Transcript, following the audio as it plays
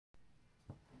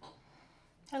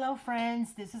Hello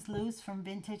friends, this is Luz from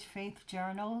Vintage Faith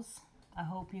Journals. I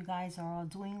hope you guys are all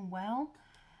doing well,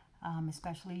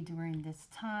 especially during this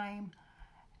time.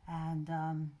 And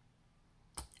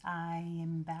I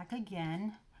am back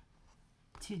again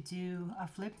to do a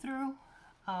flip through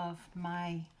of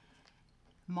my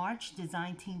March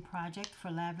design team project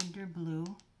for Lavender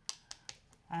Blu.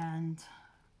 And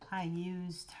I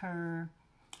used her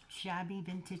Shabby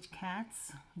Vintage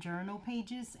Cats journal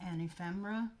pages and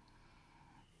ephemera.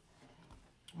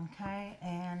 Okay,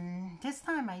 and this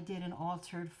time I did an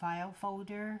altered file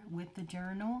folder with the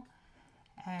journal,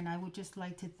 and I would just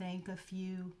like to thank a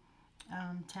few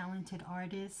talented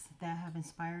artists that have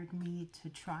inspired me to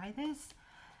try this.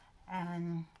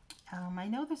 And I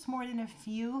know there's more than a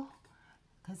few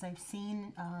because I've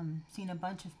seen a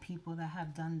bunch of people that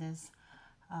have done this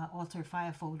altered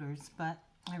file folders, but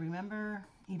I remember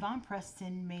Yvonne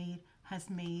Preston has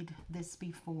made this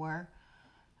before.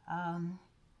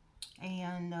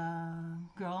 And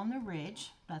Girl on the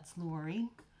Ridge, that's Lori,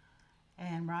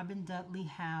 and Robin Dudley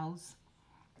House,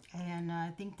 and I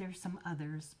think there's some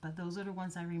others, but those are the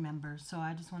ones I remember. So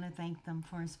I just want to thank them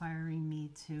for inspiring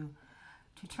me to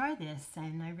try this,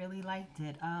 and I really liked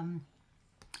it.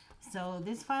 So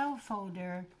this file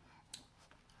folder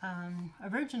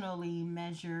originally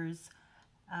measures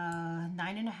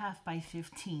 9.5 by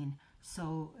 15,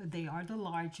 so they are the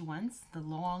large ones, the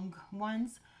long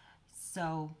ones.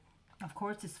 So of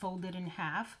course it's folded in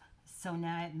half, so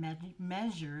now it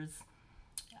measures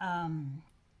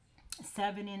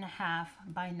 7.5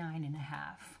 by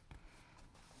 9.5.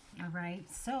 All right,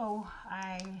 so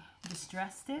I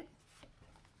distressed it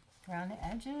around the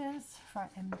edges, front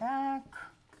and back.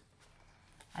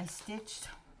 I stitched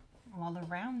all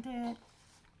around it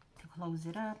to close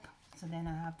it up. So then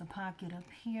I have the pocket up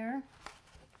here.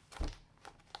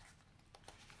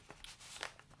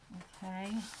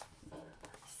 Okay.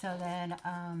 So then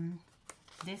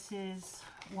this is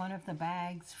one of the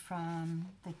bags from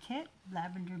the kit,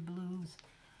 Lavender Blu's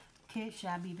kit,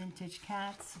 Shabby Vintage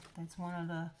Cats. That's one of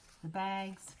the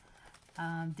bags.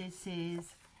 This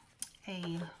is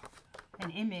an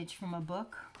image from a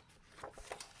book,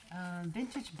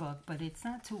 vintage book, but it's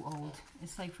not too old.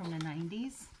 It's like from the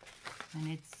 90s, and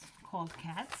it's called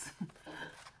Cats.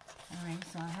 All right,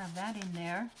 so I have that in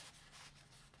there.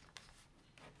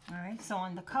 All right, so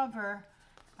on the cover,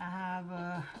 I have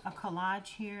a collage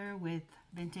here with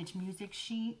vintage music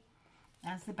sheet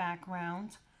as the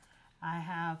background. I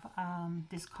have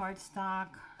this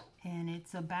cardstock, and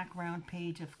it's a background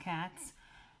page of cats.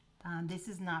 This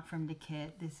is not from the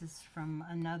kit. This is from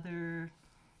another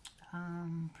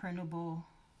printable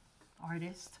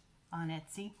artist on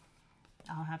Etsy.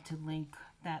 I'll have to link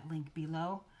that link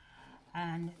below.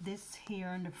 And this here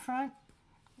on the front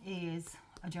is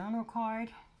a journal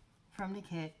card from the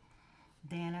kit.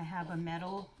 Then I have a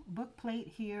metal book plate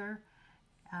here.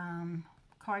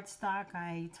 Cardstock,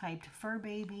 I typed Fur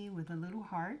Baby with a little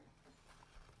heart.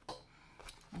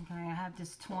 Okay, I have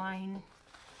this twine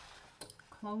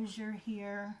closure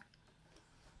here.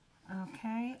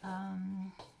 Okay,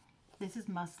 this is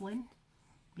muslin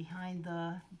behind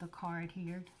the card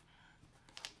here.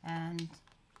 And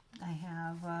I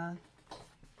have a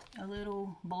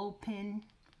little bowl pin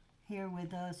here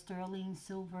with a sterling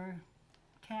silver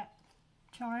cat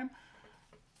charm.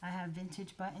 I have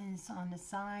vintage buttons on the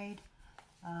side,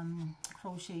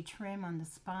 crochet trim on the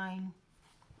spine.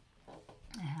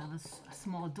 I have a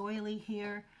small doily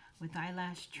here with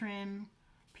eyelash trim,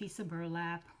 piece of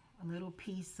burlap, a little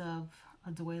piece of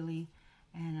a doily,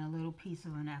 and a little piece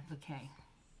of an applique.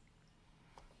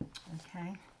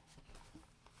 Okay,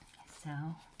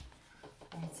 so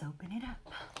let's open it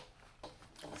up.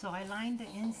 So I lined the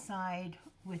inside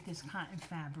with this cotton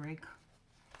fabric,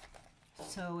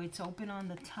 so it's open on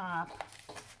the top.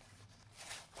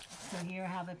 So here I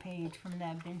have a page from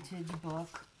that vintage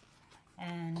book,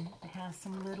 and it has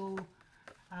some little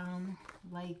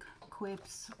like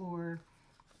quips or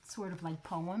sort of like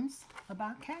poems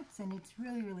about cats, and it's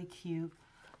really, really cute.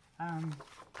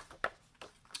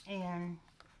 And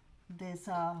this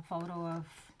photo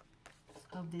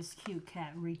of this cute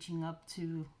cat reaching up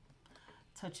to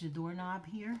touch the doorknob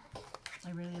here.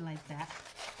 I really like that.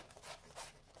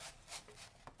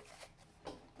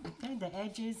 Okay, the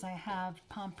edges, I have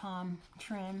pom-pom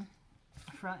trim,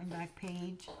 front and back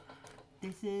page.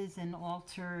 This is an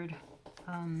altered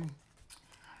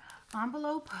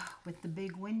envelope with the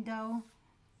big window.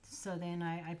 So then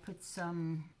I put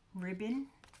some ribbon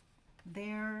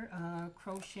there,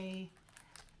 crochet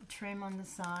trim on the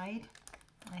side.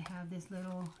 I have this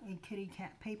little kitty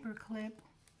cat paper clip.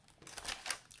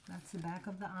 That's the back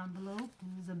of the envelope.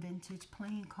 This is a vintage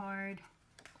playing card.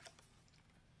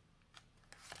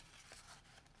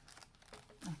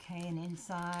 Okay, and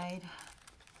inside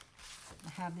I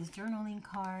have this journaling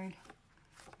card.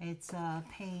 It's a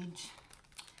page.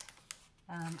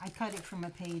 I cut it from a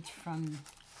page from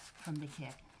the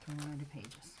kit, from one of the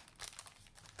pages.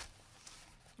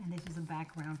 And this is a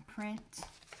background print.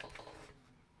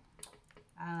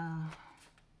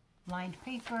 Lined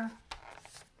paper.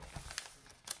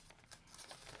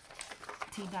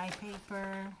 Tea dye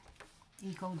paper.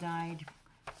 Eco-dyed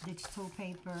digital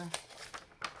paper.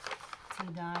 Tea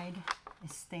dyed. A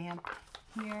stamp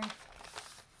here.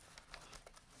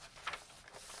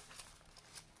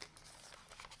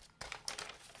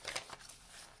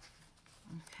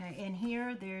 Okay, and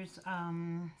here there's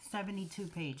 72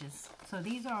 pages. So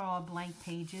these are all blank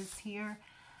pages here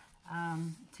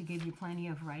to give you plenty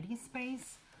of writing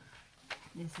space.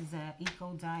 This is a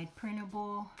eco-dyed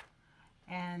printable,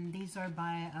 and these are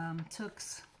by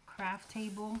Took's Craft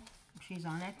Table. She's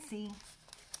on Etsy.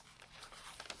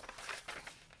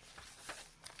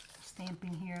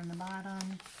 Stamping here on the bottom.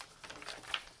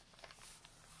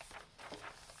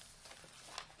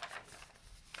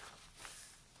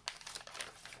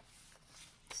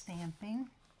 Stamping.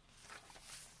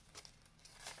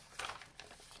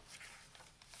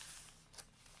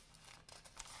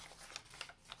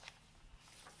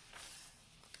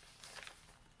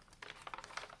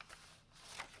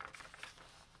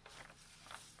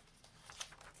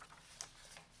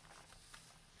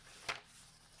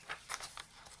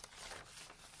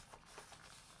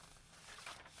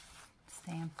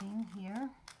 Stamping here.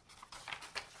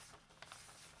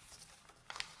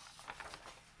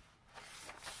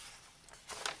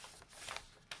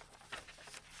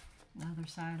 The other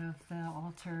side of the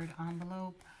altered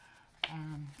envelope,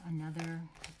 and another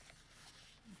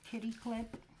kitty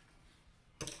clip.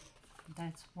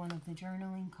 That's one of the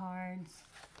journaling cards.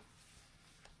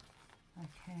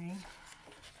 Okay,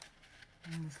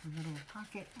 and this little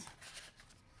pocket.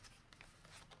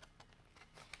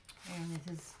 And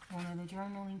this is one of the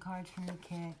journaling cards from the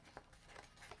kit.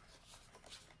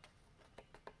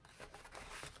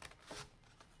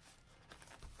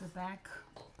 The back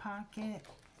pocket.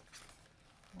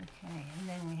 Okay, and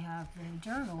then we have the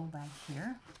journal back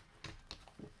here.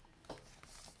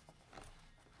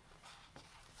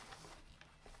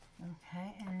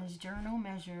 Okay, and this journal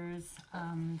measures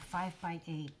 5 by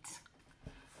 8.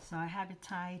 So I have it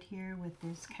tied here with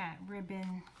this cat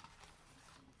ribbon.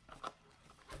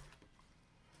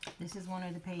 This is one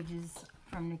of the pages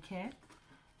from the kit.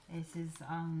 This is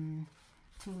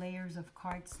 2 layers of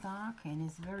cardstock, and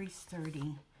it's very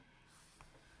sturdy.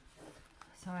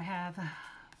 So I have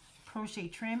crochet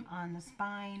trim on the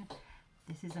spine.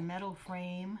 This is a metal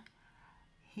frame.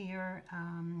 Here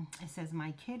it says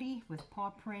My Kitty with paw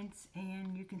prints,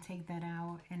 and you can take that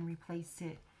out and replace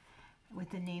it with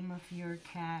the name of your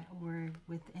cat or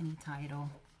with any title.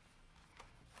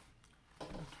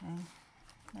 Okay,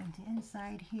 and the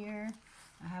inside here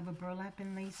I have a burlap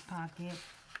and lace pocket.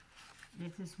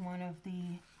 This is one of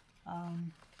the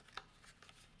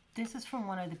this is from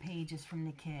one of the pages from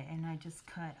the kit, and I just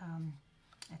cut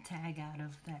a tag out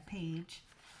of that page.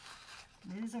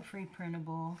 This is a free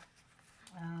printable.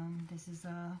 This is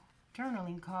a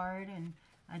journaling card, and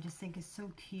I just think it's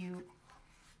so cute.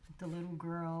 The little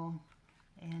girl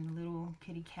and the little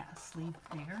kitty cat asleep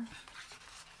there.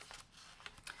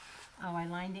 Oh, I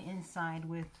lined the inside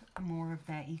with more of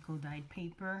that eco-dyed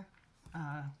paper,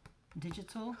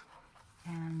 digital,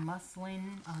 and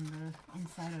muslin on the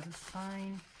inside of the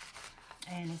spine.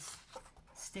 And it's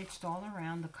stitched all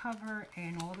around the cover,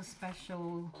 and all the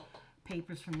special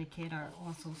papers from the kit are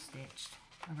also stitched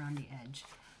around the edge.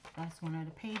 That's one of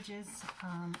the pages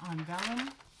on vellum.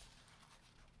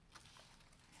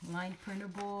 Lined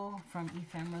printable from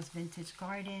Ephemera's Vintage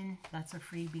Garden. That's a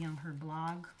freebie on her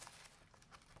blog.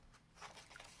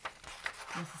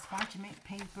 This is parchment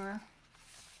paper.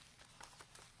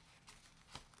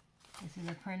 This is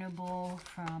a printable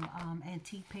from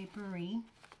Antique Papery.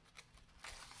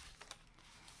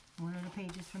 One of the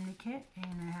pages from the kit,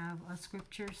 and I have a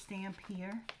scripture stamp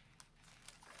here.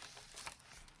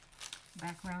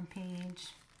 Background page,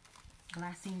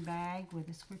 glassine bag with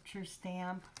a scripture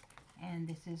stamp, and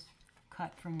this is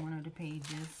cut from one of the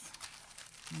pages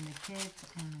in the kit.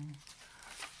 And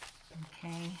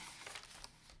okay,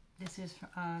 this is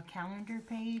a calendar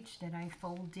page that I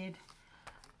folded.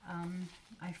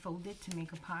 I folded to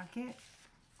make a pocket,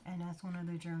 and that's one of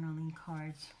the journaling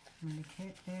cards from the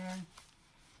kit there.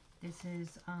 This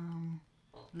is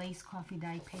lace coffee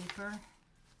dye paper,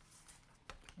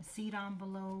 a seed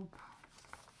envelope.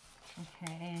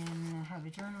 Okay, and I have a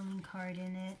journaling card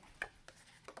in it.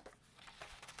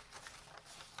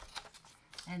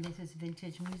 And this is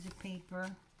vintage music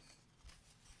paper.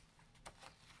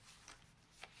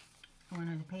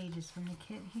 one of the pages from the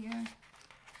kit here.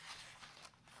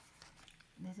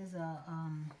 This is a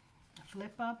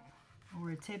flip up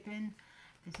or a tip in.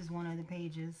 This is one of the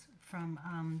pages from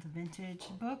the vintage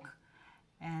book,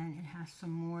 and it has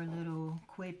some more little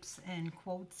quips and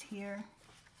quotes here.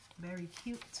 Very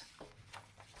cute.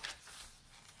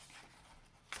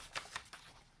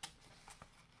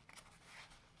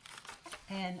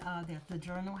 And the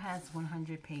journal has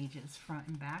 100 pages, front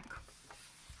and back.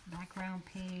 Background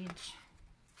page,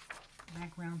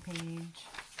 background page.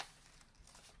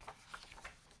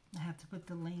 I have to put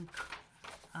the link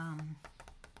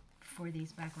for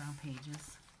these background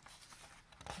pages.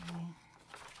 Okay.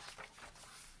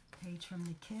 Page from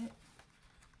the kit.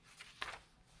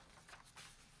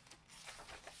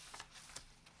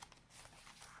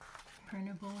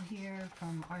 Printable here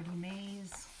from Artie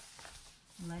Mays.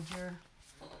 Ledger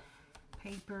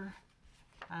paper.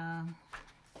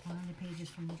 One of the pages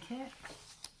from the kit.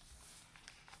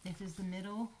 This is the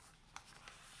middle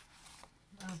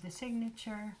of the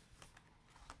signature.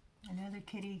 Another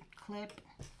kitty clip.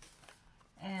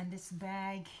 And this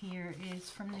bag here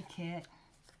is from the kit.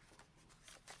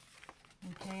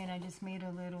 Okay, and I just made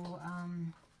a little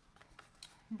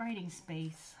writing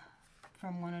space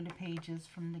from one of the pages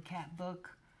from the cat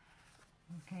book.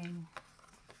 Okay,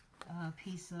 a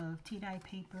piece of tea-dye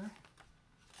paper.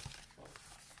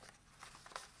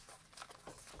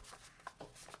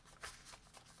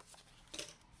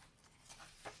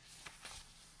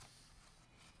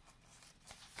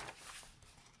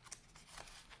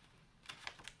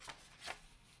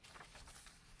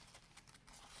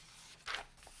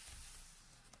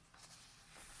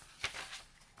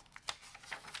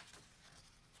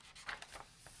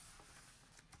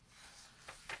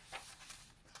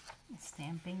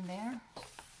 Stamping there.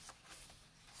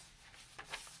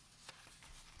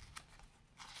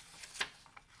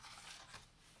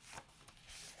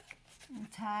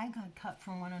 A tag I cut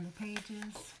from one of the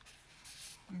pages.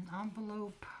 An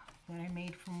envelope that I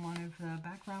made from one of the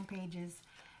background pages,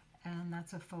 and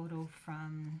that's a photo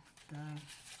from the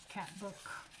cat book.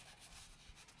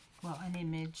 Well, an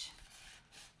image.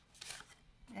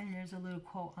 And there's a little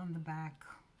quote on the back.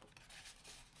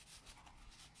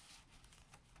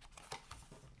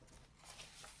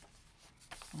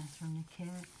 That's from the kit.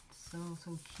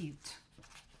 So cute.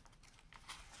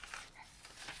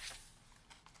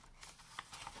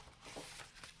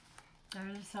 The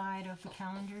other side of the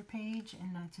calendar page,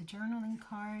 and that's a journaling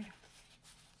card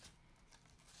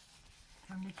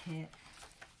from the kit.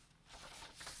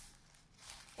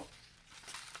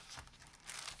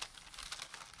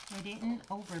 I didn't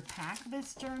overpack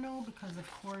this journal because, of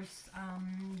course,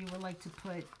 you would like to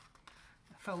put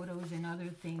photos and other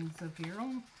things of your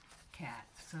own cat,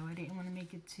 so I didn't want to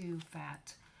make it too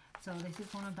fat. So this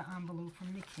is one of the envelopes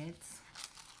from the kits.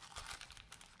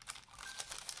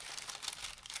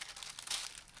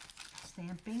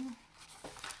 Stamping.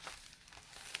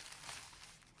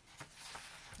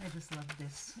 I just love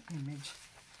this image.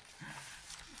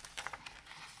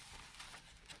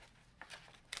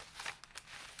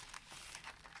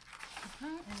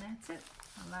 Okay, and that's it.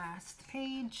 The last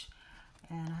page.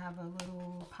 And I have a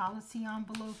little policy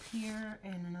envelope here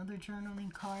and another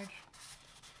journaling card.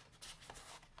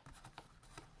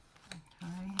 Okay,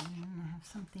 and I have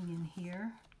something in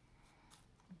here.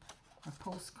 A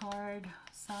postcard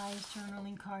size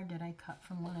journaling card that I cut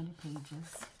from one of the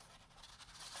pages.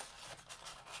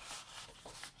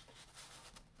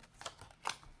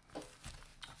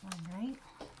 All right.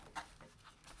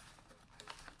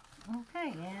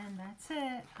 Okay, and that's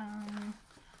it.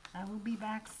 I will be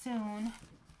back soon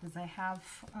because I have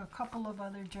a couple of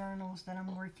other journals that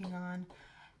I'm working on,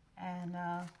 and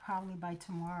probably by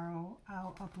tomorrow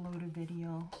I'll upload a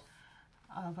video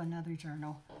of another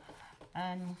journal.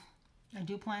 And I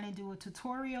do plan to do a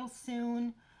tutorial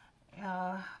soon,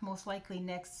 most likely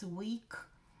next week,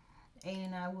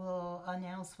 and I will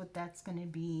announce what that's going to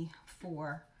be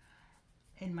for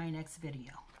in my next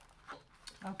video.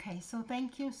 Okay, so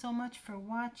thank you so much for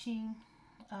watching.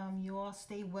 You all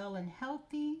stay well and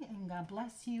healthy, and God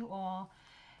bless you all,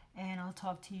 and I'll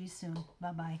talk to you soon.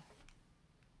 Bye-bye.